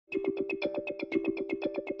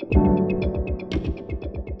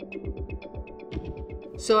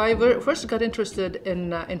So I first got interested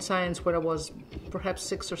in science when I was perhaps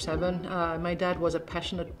 6 or 7. My dad was a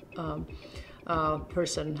passionate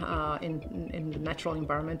person in the natural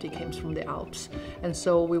environment. He came from the Alps, and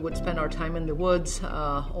so we would spend our time in the woods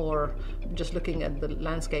or just looking at the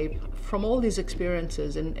landscape. From all these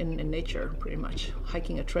experiences in nature, pretty much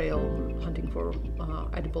hiking a trail, hunting for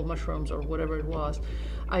edible mushrooms or whatever it was,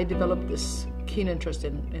 I developed this keen interest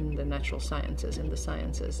in the natural sciences, in the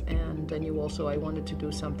sciences, and I knew also I wanted to do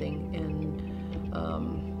something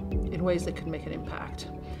in ways that could make an impact.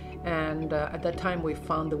 And at that time we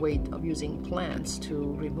found the way of using plants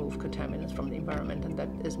to remove contaminants from the environment, and that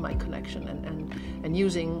is my connection, and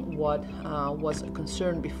using what was a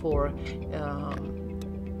concern before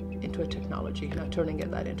into a technology, turning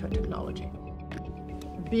that into a technology.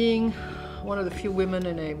 Being one of the few women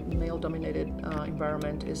in a male-dominated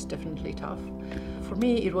environment is definitely tough. For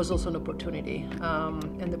me, it was also an opportunity,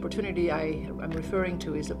 and the opportunity I'm referring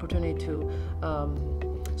to is the opportunity to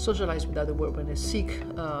socialize with other women and seek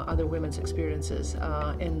other women's experiences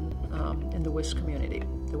in the WISC community,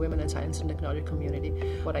 the Women in Science and Technology community.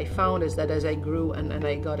 What I found is that as I grew and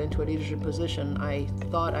I got into a leadership position, I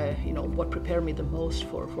thought what prepared me the most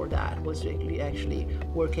for that was really actually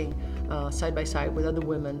working side by side with other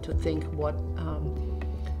women to think what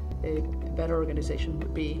a better organization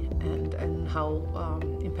would be, and how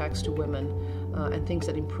impacts to women and things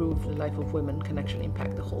that improve the life of women can actually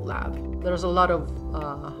impact the whole lab. There's a lot of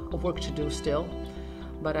work to do still,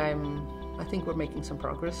 but I think we're making some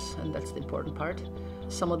progress, and that's the important part.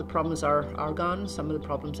 Some of the problems are Argonne, some of the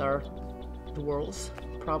problems are the world's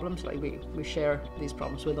problems. Like we share these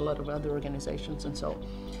problems with a lot of other organizations, and so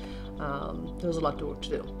there's a lot of work to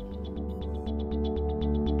do.